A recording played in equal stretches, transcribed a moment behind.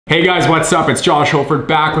Hey guys, what's up? It's Josh Olfert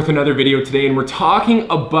back with another video today, and we're talking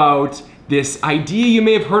about this idea you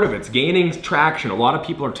may have heard of. It's gaining traction. A lot of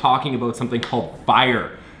people are talking about something called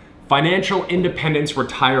FIRE. Financial Independence,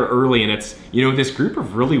 Retire Early, and it's, this group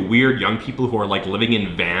of really weird young people who are like living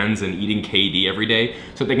in vans and eating KD every day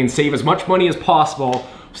so they can save as much money as possible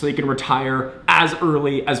so they can retire as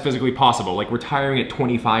early as physically possible, like retiring at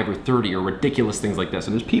 25 or 30 or ridiculous things like this.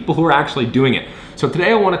 And there's people who are actually doing it. So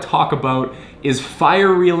today I want to talk about, is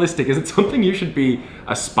FIRE realistic? Is it something you should be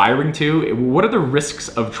aspiring to? What are the risks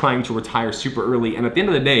of trying to retire super early? And at the end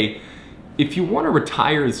of the day, if you want to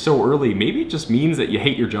retire so early, maybe it just means that you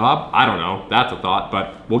hate your job. I don't know, that's a thought,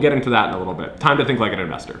 but we'll get into that in a little bit. Time to think like an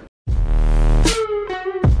investor.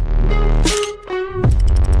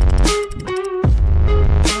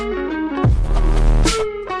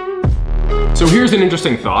 So here's an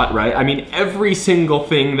interesting thought, right? I mean, every single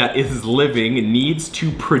thing that is living needs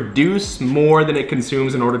to produce more than it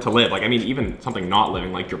consumes in order to live. Like, I mean, even something not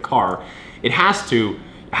living, like your car, it has to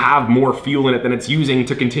have more fuel in it than it's using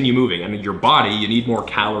to continue moving. And your body, you need more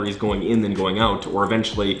calories going in than going out, or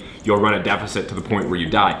eventually you'll run a deficit to the point where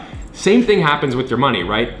you die. Same thing happens with your money,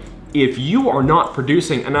 right? If you are not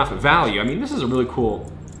producing enough value, I mean, this is a really cool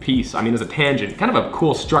piece. I mean, as a tangent, kind of a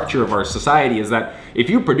cool structure of our society is that if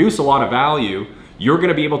you produce a lot of value, you're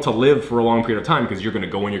gonna be able to live for a long period of time because you're gonna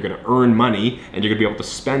go and you're gonna earn money and you're gonna be able to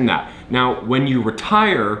spend that. Now, when you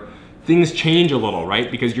retire, things change a little, right?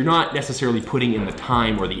 Because you're not necessarily putting in the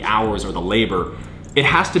time or the hours or the labor. It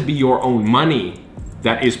has to be your own money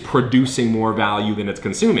that is producing more value than it's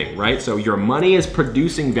consuming, right? So your money is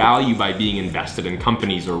producing value by being invested in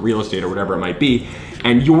companies or real estate or whatever it might be,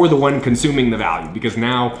 and you're the one consuming the value because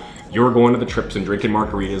now you're going to the trips and drinking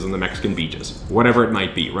margaritas on the Mexican beaches, whatever it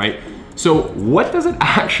might be, right? So what does it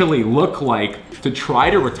actually look like to try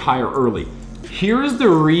to retire early? Here's the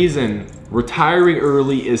reason retiring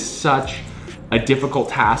early is such a difficult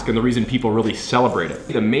task and the reason people really celebrate it.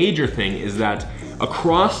 The major thing is that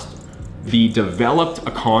across the developed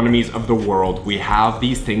economies of the world, we have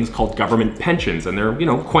these things called government pensions, and they're,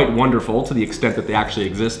 quite wonderful to the extent that they actually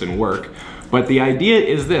exist and work. But the idea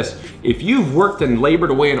is this: if you've worked and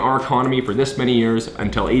labored away in our economy for this many years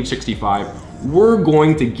until age 65, we're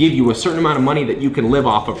going to give you a certain amount of money that you can live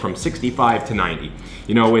off of from 65 to 90.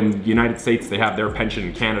 In the United States, they have their pension.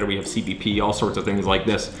 In Canada, we have CPP, all sorts of things like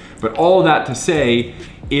this. But all that to say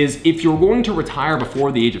is, if you're going to retire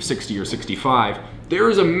before the age of 60 or 65, there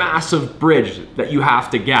is a massive bridge that you have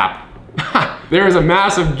to gap. There is a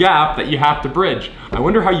massive gap that you have to bridge. I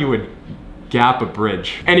wonder how you would gap a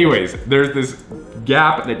bridge. Anyways, there's this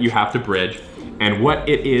gap that you have to bridge, and what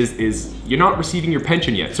it is you're not receiving your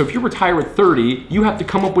pension yet. So if you retire at 30, you have to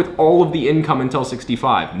come up with all of the income until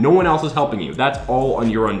 65. No one else is helping you. That's all on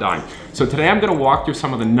your own dime. So today I'm gonna walk through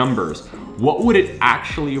some of the numbers. What would it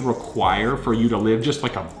actually require for you to live just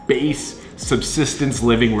like a base subsistence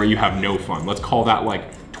living where you have no fun? Let's call that like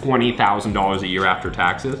 $20,000 a year after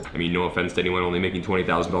taxes. I mean, no offense to anyone only making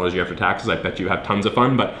 $20,000 a year after taxes. I bet you have tons of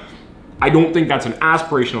fun, but I don't think that's an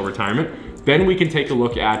aspirational retirement. Then we can take a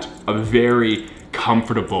look at a very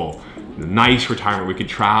comfortable, nice retirement. We could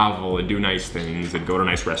travel and do nice things and go to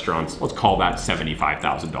nice restaurants. Let's call that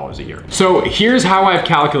 $75,000 a year. So here's how I've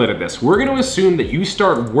calculated this. We're gonna assume that you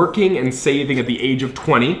start working and saving at the age of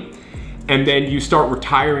 20, and then you start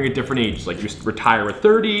retiring at different ages. Like you retire at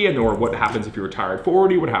 30, or what happens if you retire at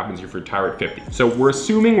 40, what happens if you retire at 50. So we're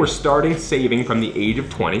assuming we're starting saving from the age of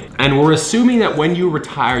 20, and we're assuming that when you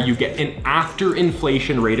retire, you get an after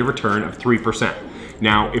inflation rate of return of 3%.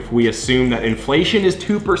 Now, if we assume that inflation is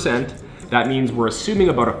 2%, that means we're assuming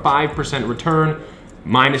about a 5% return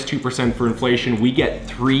minus 2% for inflation. We get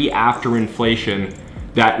 3 after inflation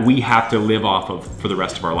that we have to live off of for the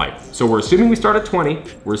rest of our life. So we're assuming we start at 20,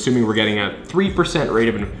 we're assuming we're getting a 3% rate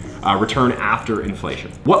of return after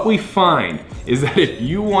inflation. What we find is that if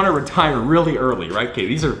you wanna retire really early, right? Okay,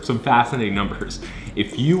 these are some fascinating numbers.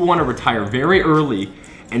 If you wanna retire very early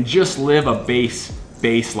and just live a base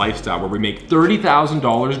lifestyle where we make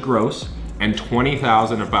 $30,000 gross and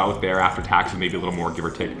 $20,000 about there after taxes, maybe a little more, give or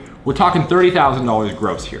take. We're talking $30,000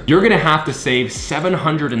 gross here. You're gonna have to save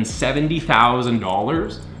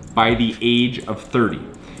 $770,000 by the age of 30.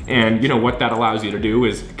 And what that allows you to do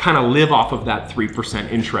is kind of live off of that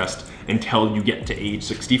 3% interest until you get to age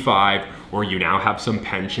 65, or you now have some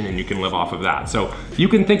pension and you can live off of that. So you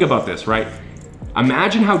can think about this, right?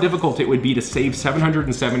 Imagine how difficult it would be to save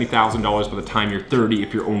 $770,000 by the time you're 30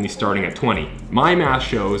 if you're only starting at 20. My math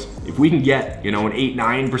shows if we can get, an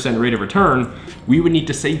 8-9% rate of return, we would need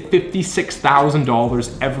to save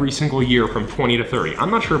 $56,000 every single year from 20 to 30.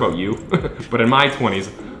 I'm not sure about you, but in my 20s,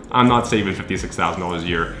 I'm not saving $56,000 a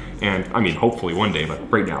year And I mean, hopefully one day,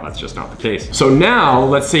 but right now that's just not the case. So now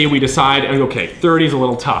let's say we decide, okay, 30 is a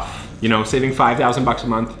little tough. You know, saving 5,000 bucks a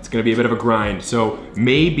month, it's gonna be a bit of a grind. So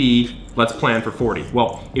maybe let's plan for 40.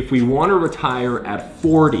 Well, if we wanna retire at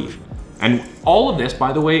 40, and all of this,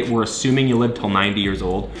 by the way, we're assuming you live till 90 years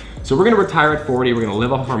old. So we're gonna retire at 40, we're gonna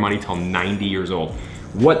live off our money till 90 years old.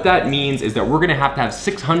 What that means is that we're gonna have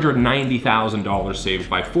 $690,000 saved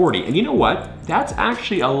by 40. And you know what? That's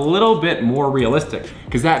actually a little bit more realistic,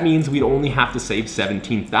 because that means we'd only have to save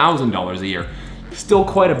 $17,000 a year. Still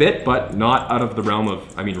quite a bit, but not out of the realm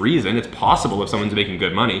of, reason. It's possible if someone's making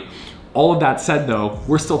good money. All of that said though,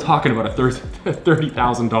 we're still talking about a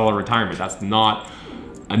 $30,000 retirement. That's not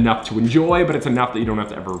enough to enjoy, but it's enough that you don't have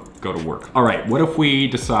to ever go to work. All right, what if we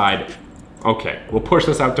decide, okay, we'll push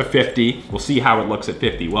this out to 50. We'll see how it looks at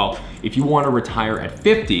 50. Well, if you want to retire at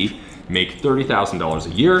 50, make $30,000 a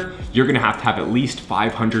year, you're gonna have to have at least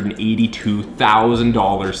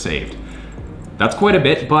 $582,000 saved. That's quite a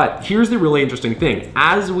bit, but here's the really interesting thing.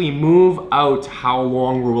 As we move out how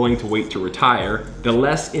long we're willing to wait to retire, the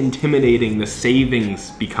less intimidating the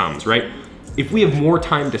savings becomes, right? If we have more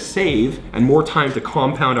time to save and more time to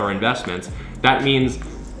compound our investments, that means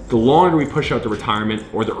the longer we push out the retirement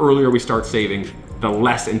or the earlier we start saving, the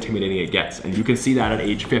less intimidating it gets. And you can see that at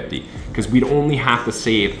age 50, because we'd only have to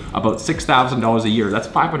save about $6,000 a year. That's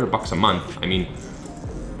 500 bucks a month.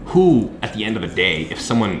 Who, at the end of the day, if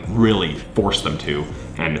someone really forced them to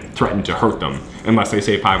and threatened to hurt them, unless they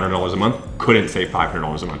save $500 a month, couldn't save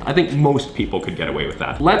 $500 a month? I think most people could get away with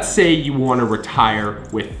that. Let's say you want to retire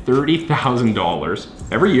with $30,000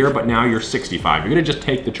 every year, but now you're 65. You're gonna just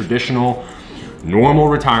take the traditional, normal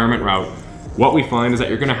retirement route. What we find is that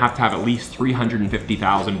you're gonna have to have at least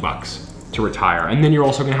 350,000 bucks to retire. And then you're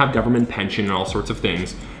also gonna have government pension and all sorts of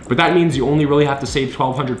things. But that means you only really have to save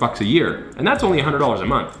 1,200 bucks a year. And that's only $100 a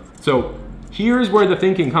month. So here's where the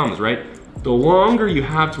thinking comes, right? The longer you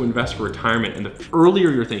have to invest for retirement and the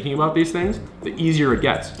earlier you're thinking about these things, the easier it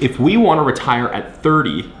gets. If we wanna retire at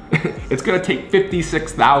 30, it's gonna take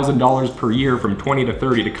 $56,000 per year from 20 to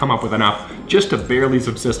 30 to come up with enough just to barely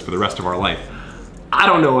subsist for the rest of our life. I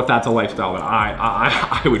don't know if that's a lifestyle that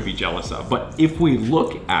I would be jealous of. But if we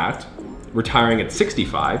look at retiring at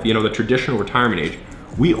 65, the traditional retirement age,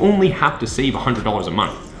 we only have to save $100 a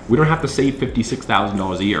month. We don't have to save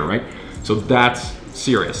 $56,000 a year, right? So that's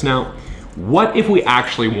serious. Now, what if we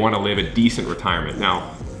actually want to live a decent retirement?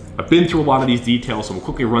 Now, I've been through a lot of these details, so we'll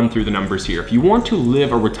quickly run through the numbers here. If you want to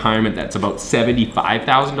live a retirement that's about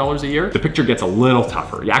 $75,000 a year, the picture gets a little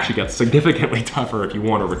tougher. It actually gets significantly tougher if you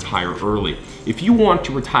want to retire early. If you want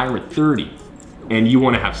to retire at 30 and you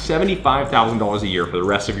want to have $75,000 a year for the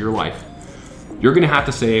rest of your life, you're going to have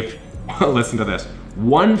to save, listen to this,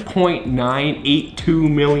 $1.982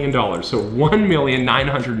 million. So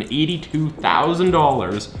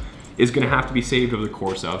 $1,982,000 is going to have to be saved over the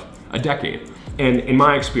course of a decade. And in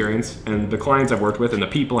my experience, and the clients I've worked with, and the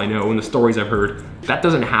people I know, and the stories I've heard, that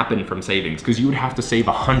doesn't happen from savings, because you would have to save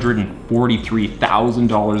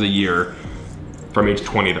 $143,000 a year from age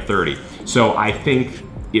 20 to 30. So I think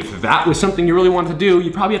if that was something you really wanted to do,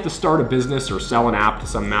 you'd probably have to start a business or sell an app to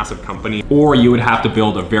some massive company, or you would have to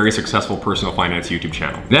build a very successful personal finance YouTube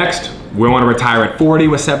channel. Next, we want to retire at 40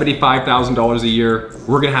 with $75,000 a year.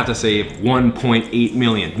 We're gonna have to save $1.8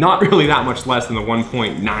 million. Not really that much less than the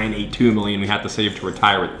 $1.982 million we have to save to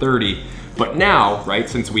retire at 30. But now, right,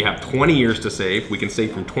 since we have 20 years to save, we can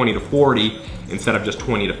save from 20 to 40 instead of just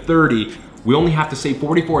 20 to 30. We only have to save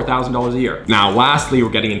 $44,000 a year. Now, lastly, we're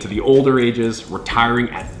getting into the older ages, retiring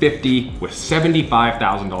at 50 with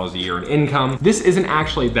 $75,000 a year in income. This isn't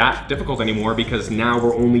actually that difficult anymore, because now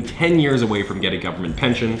we're only 10 years away from getting government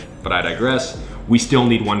pension, but I digress. We still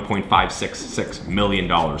need $1.566 million,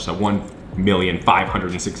 so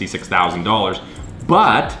 $1,566,000.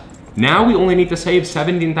 But now we only need to save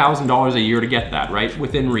 $17,000 a year to get that, right?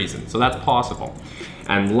 Within reason, so that's possible.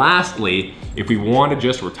 And lastly, if we want to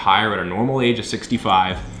just retire at a normal age of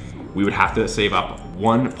 65, we would have to save up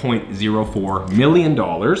 $1.04 million,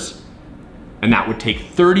 and that would take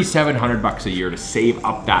 $3,700 a year to save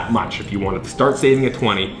up that much if you wanted to start saving at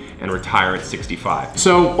 20 and retire at 65.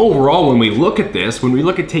 So overall, when we look at this, when we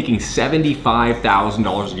look at taking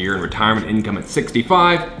 $75,000 a year in retirement income at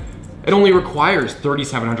 65, it only requires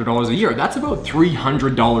 $3,700 a year. That's about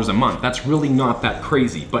 $300 a month. That's really not that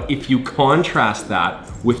crazy. But if you contrast that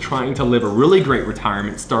with trying to live a really great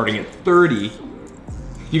retirement starting at 30,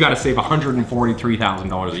 you gotta save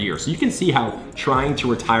 $143,000 a year. So you can see how trying to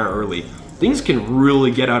retire early things can really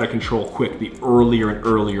get out of control quick the earlier and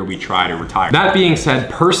earlier we try to retire. That being said,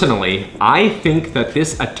 personally, I think that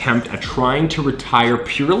this attempt at trying to retire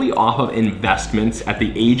purely off of investments at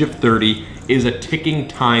the age of 30 is a ticking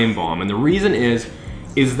time bomb. And the reason is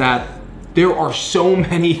that there are so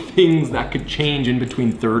many things that could change in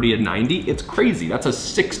between 30 and 90. It's crazy. That's a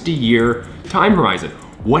 60-year time horizon.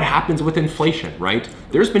 What happens with inflation, right?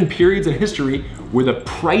 There's been periods in history where the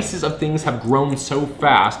prices of things have grown so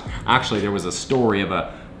fast. Actually, there was a story of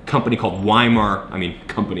a company called a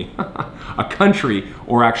country,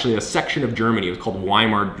 or actually a section of Germany. It was called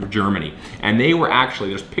Weimar Germany. And they were actually,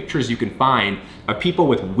 there's pictures you can find of people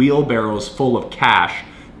with wheelbarrows full of cash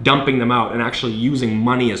dumping them out and actually using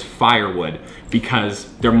money as firewood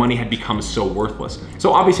because their money had become so worthless.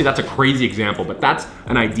 So obviously that's a crazy example, but that's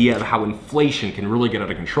an idea of how inflation can really get out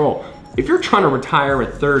of control. If you're trying to retire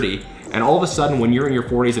at 30 and all of a sudden when you're in your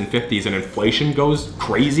 40s and 50s and inflation goes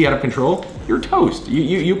crazy out of control, you're toast.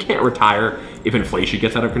 You can't retire if inflation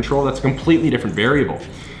gets out of control. That's a completely different variable.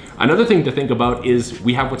 Another thing to think about is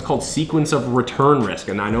we have what's called sequence of return risk.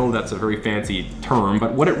 And I know that's a very fancy term,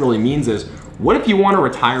 but what it really means is, what if you want to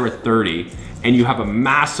retire at 30 and you have a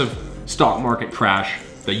massive stock market crash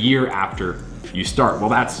the year after you start? Well,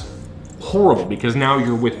 that's horrible because now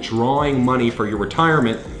you're withdrawing money for your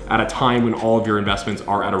retirement at a time when all of your investments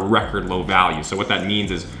are at a record low value. So what that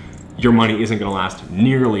means is your money isn't gonna last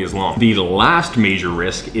nearly as long. The last major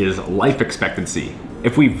risk is life expectancy.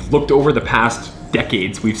 If we've looked over the past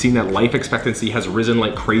decades, we've seen that life expectancy has risen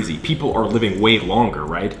like crazy. People are living way longer,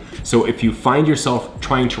 right? So if you find yourself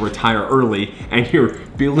trying to retire early and you're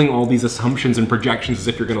building all these assumptions and projections as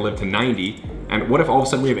if you're gonna live to 90, and what if all of a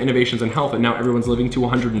sudden we have innovations in health and now everyone's living to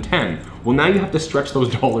 110? Well, now you have to stretch those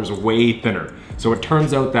dollars way thinner. So it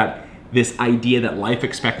turns out that this idea that life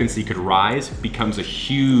expectancy could rise becomes a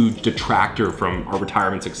huge detractor from our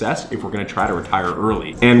retirement success if we're gonna try to retire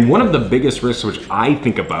early. And one of the biggest risks which I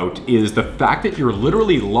think about is the fact that you're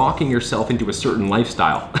literally locking yourself into a certain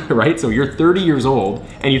lifestyle, right? So you're 30 years old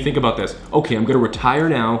and you think about this, okay, I'm gonna retire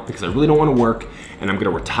now because I really don't wanna work, and I'm gonna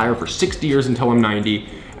retire for 60 years until I'm 90,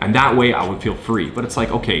 and that way I would feel free. But it's like,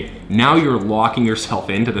 okay, now you're locking yourself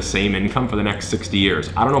into the same income for the next 60 years.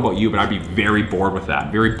 I don't know about you, but I'd be very bored with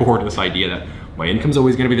that. Very bored with this idea that my income's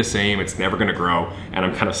always gonna be the same, it's never gonna grow, and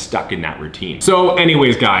I'm kind of stuck in that routine. So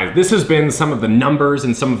anyways, guys, this has been some of the numbers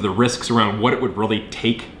and some of the risks around what it would really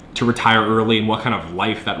take to retire early and what kind of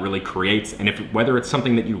life that really creates, and whether it's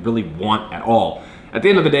something that you really want at all. At the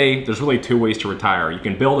end of the day, there's really two ways to retire. You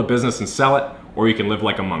can build a business and sell it, or you can live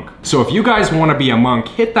like a monk. So if you guys wanna be a monk,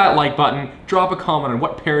 hit that like button, drop a comment on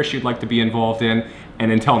what parish you'd like to be involved in, and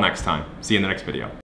until next time, see you in the next video.